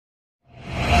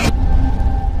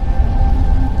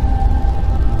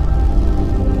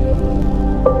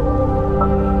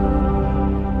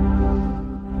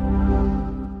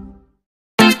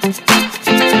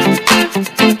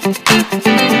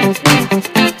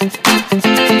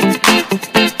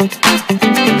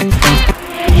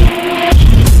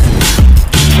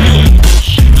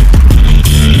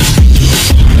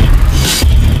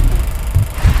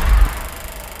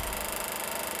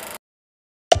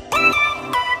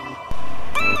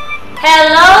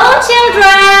Hello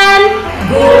children!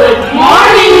 Good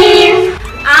morning!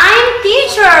 I'm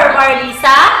teacher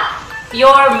Marlisa,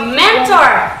 your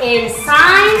mentor in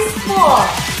Science 4.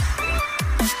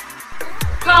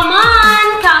 Come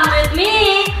on, come with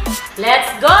me.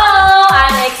 Let's go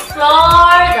and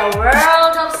explore the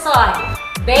world of soil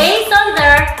based on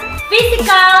their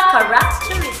physical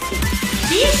characteristics.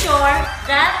 Be sure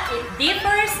that it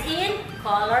differs in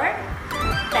color,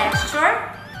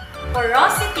 texture,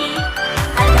 porosity,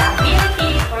 and the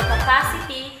ability or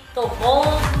capacity to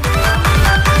hold.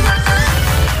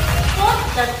 Put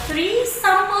the 3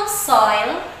 sample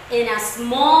soil in a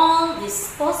small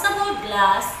disposable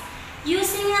glass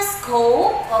using a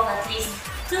scope of at least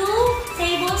 2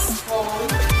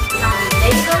 tablespoons and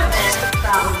label them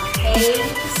from A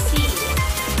to C,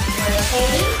 where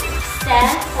A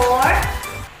stands for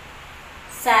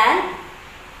sand,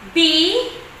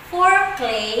 B for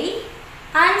clay,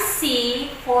 and C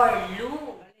for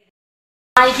loam.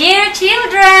 My dear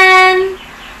children,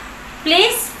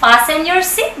 please fasten your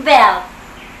seatbelt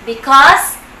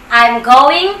because I'm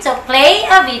going to play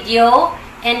a video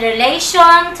in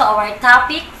relation to our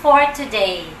topic for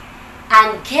today.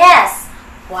 And guess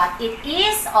what it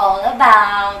is all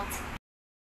about.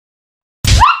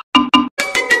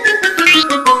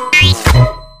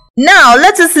 Now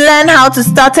let us learn how to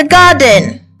start a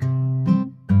garden.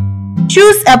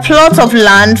 Choose a plot of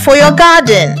land for your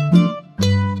garden.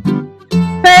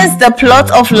 Fence the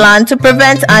plot of land to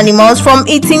prevent animals from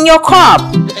eating your crop.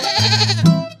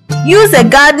 Use a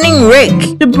gardening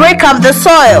rake to break up the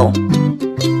soil.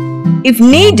 If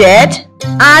needed,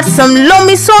 add some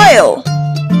loamy soil.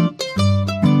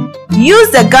 Use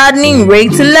the gardening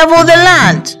rake to level the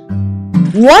land.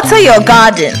 Water your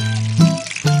garden.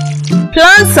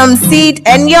 Plant some seed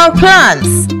and young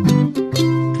plants.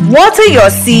 Water your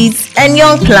seeds and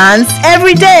young plants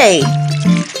every day.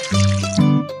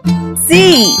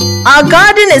 See, our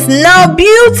garden is now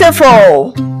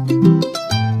beautiful.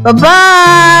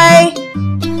 Bye-bye.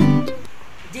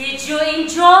 Did you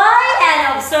enjoy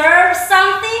and observe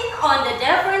something on the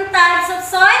different types of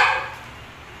soil?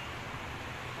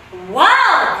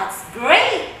 Wow, that's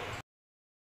great!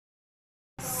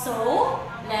 So,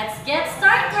 let's get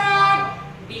started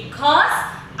because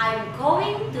I'm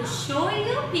going to show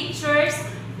you pictures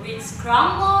with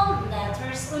scrambled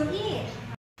letters on it.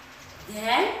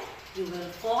 Then, you will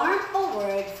form a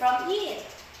word from it.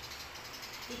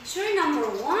 Picture number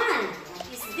 1. What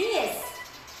is this?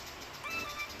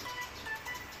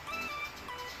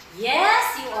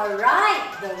 Yes, you are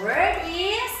right. The word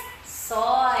is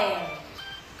soil.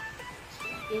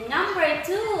 In number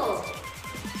 2,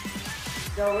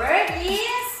 the word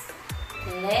is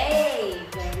clay.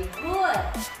 Very good.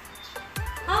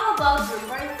 How about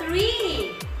number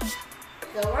 3?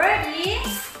 The word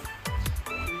is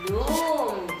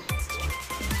loam.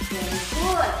 Very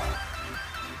good.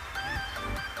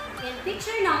 In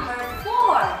picture number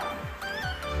 4,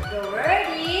 the word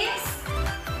is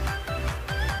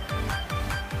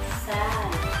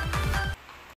sand.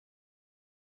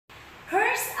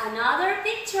 Here's another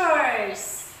pictures.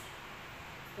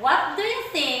 What do you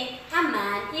think a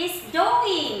man is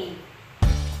doing?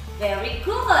 Very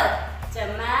good. The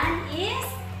man is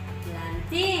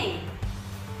planting.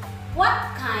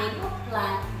 What kind of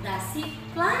plant does he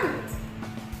plant?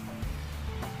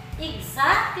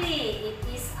 Exactly, it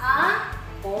is a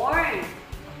corn.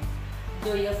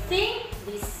 Do you think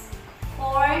this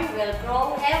corn will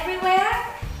grow everywhere?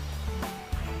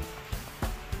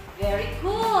 Very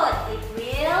good, it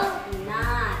will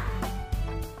not.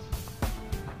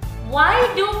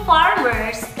 Why do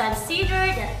farmers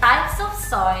consider the types of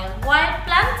soil while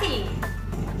planting?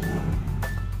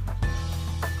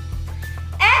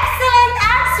 Excellent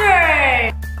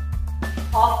answer!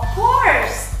 Of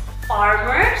course,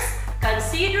 farmers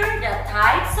consider the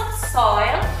types of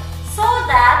soil so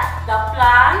that the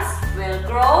plants will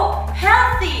grow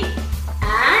healthy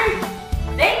and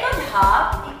they could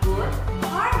have a good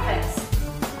harvest.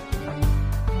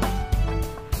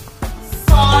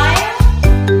 Soil,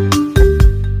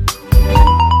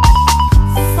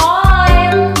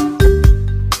 soil,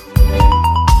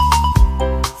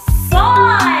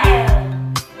 soil.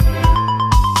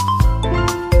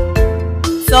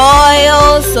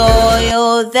 Soil,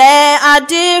 soil, there are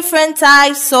different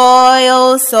types.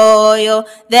 Soil, soil,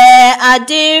 there are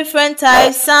different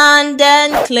types. Sand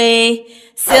and clay,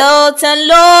 silt and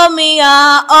loamy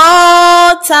are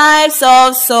all types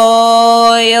of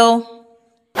soil.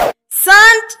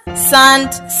 Sand,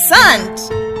 sand, sand.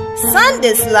 Sand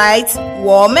is light,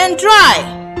 warm and dry.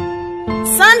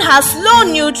 Sand has low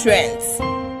nutrients.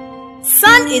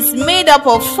 Sand is made up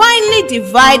of finely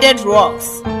divided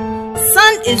rocks.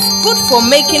 Sand is good for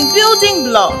making building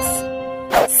blocks.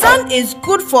 Sand is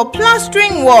good for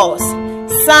plastering walls.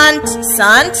 Sand,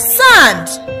 sand, sand.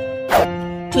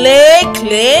 Clay,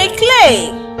 clay,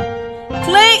 clay.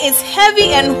 Clay is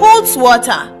heavy and holds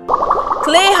water.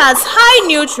 Clay has high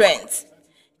nutrients.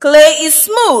 Clay is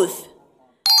smooth.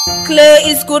 Clay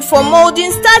is good for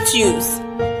molding statues.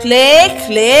 Clay,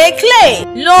 clay, clay.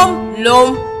 Loam,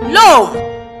 loam, loam.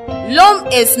 Loam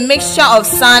is mixture of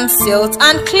sand, silt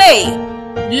and clay.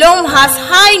 Loam has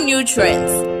high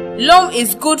nutrients. Loam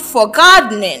is good for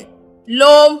gardening.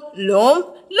 Loam, loam,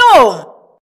 loam.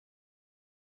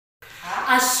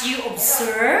 As you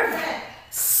observe,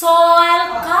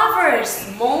 soil covers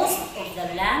most of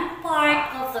the land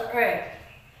part of the earth.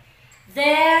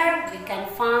 There we can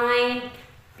find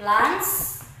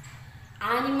plants,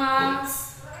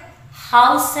 animals,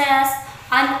 houses,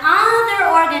 and other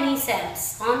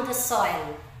organisms on the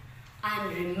soil.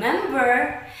 And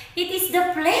remember, it is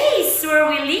the place where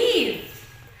we live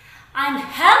and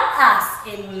help us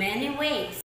in many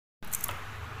ways.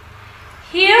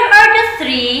 Here are the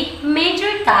three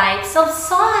major types of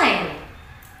soil: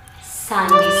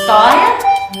 sandy soil,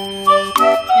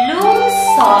 loam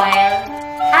soil,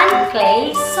 and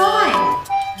clay soil.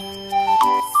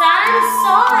 Sand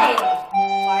soil,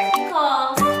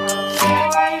 particles from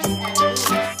pores and roots.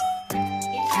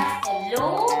 It has a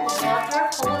low water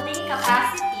holding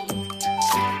capacity,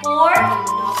 poor in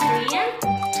nutrient,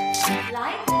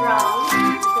 light brown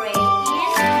and gray in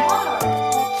color.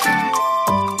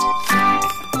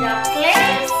 The clay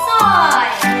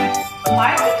soil,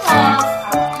 particles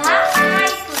are packed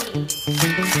tightly,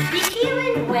 sticky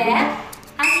when wet,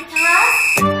 and it has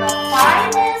the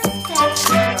finest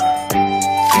texture,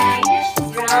 greenish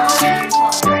brown in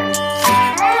color, and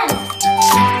high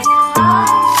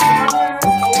water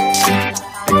holding capacity.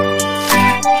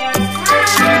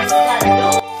 Here's the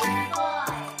loam soil.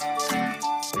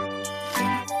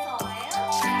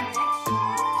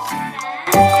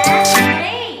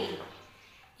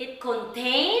 It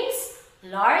contains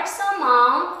large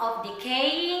amount of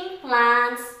decaying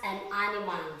plants and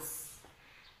animals,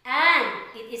 and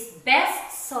it is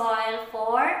best soil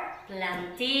for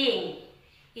planting.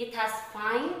 It has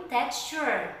fine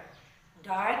texture,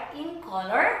 dark in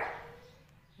color,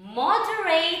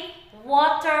 moderate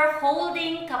water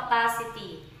holding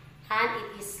capacity, and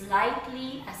it is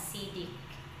slightly acidic.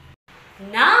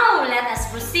 Now let us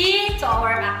proceed to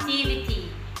our activity.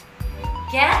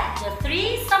 Get the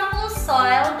 3 sample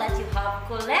soil that you have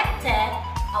collected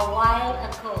a while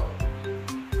ago.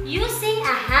 Using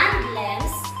a hand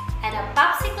lens and a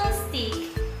popsicle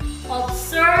stick,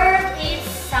 observe each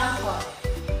sample.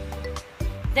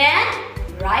 Then,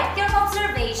 write your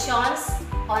observations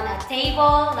on a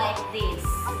table like this.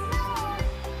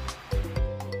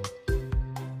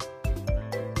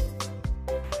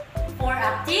 For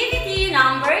activity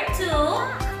number 2,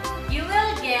 you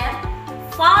will get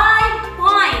 5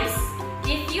 points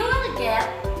if you will get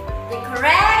the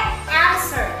correct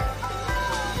answer.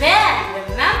 Then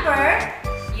remember,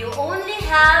 you only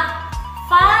have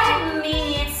 5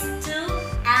 minutes to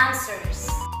answers.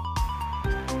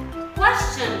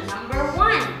 Question number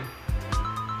 1.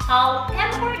 How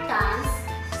important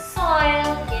soil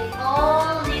in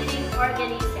all living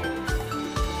organisms?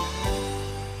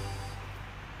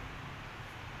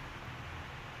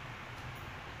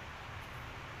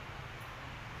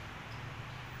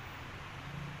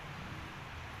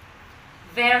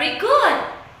 Very good!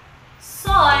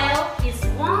 Soil is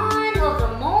one of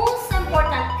the most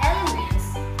important elements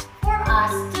for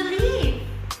us to live.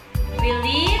 We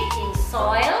live in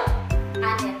soil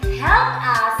and it helps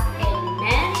us in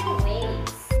many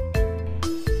ways.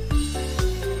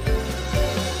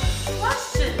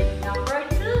 Question number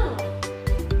 2.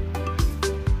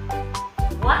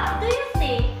 What do you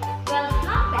think will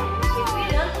happen if we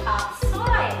don't have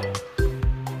soil?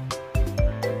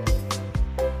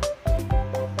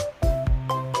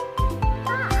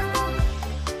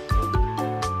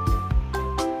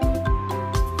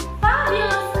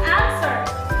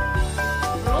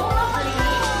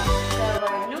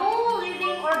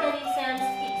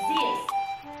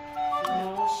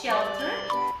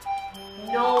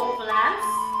 No plants,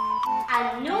 and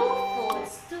no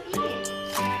foods to eat.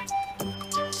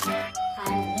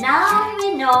 And now we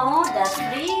know the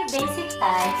 3 basic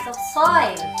types of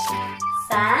soil: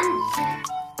 sand,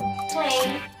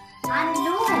 clay, and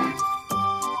loam.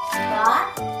 But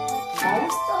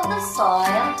most of the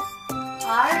soil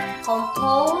are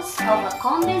composed of a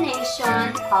combination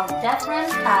of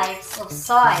different types of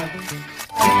soil.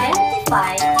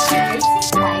 Identify the basic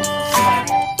types of soil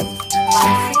by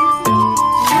simply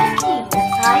looking the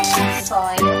type of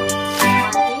soil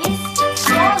on this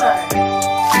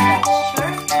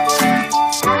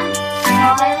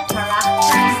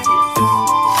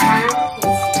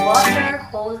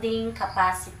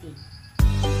capacity.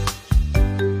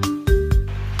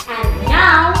 And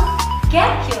now,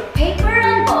 get your paper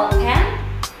and ball pen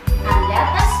and let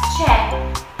us check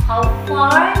how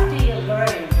far do you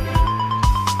learn.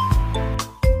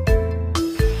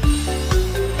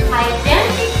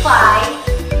 Identify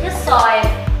the soil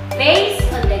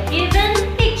based on the given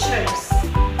pictures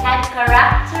and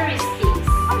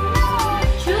characteristics.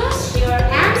 Choose your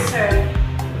answer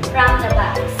from the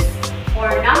box for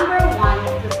number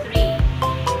 1 to 3.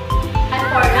 And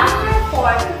for number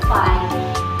 4 to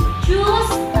 5, choose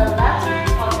the letter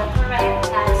of the correct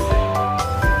answer.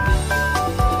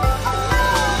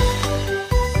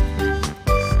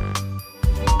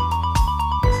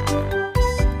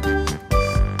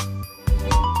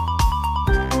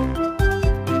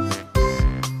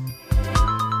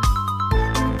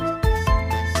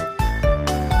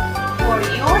 For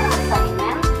your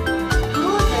assignment, do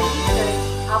the research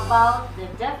about the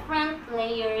different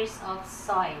layers of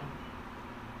soil.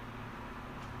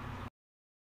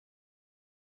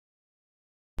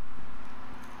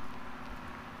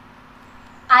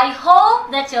 I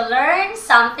hope that you learned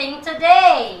something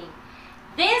today.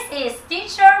 This is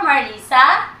Teacher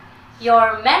Marlisa,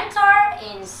 your mentor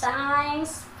in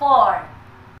Science 4.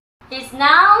 Is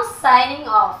now signing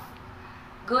off.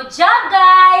 Good job,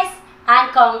 guys,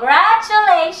 and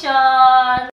congratulations!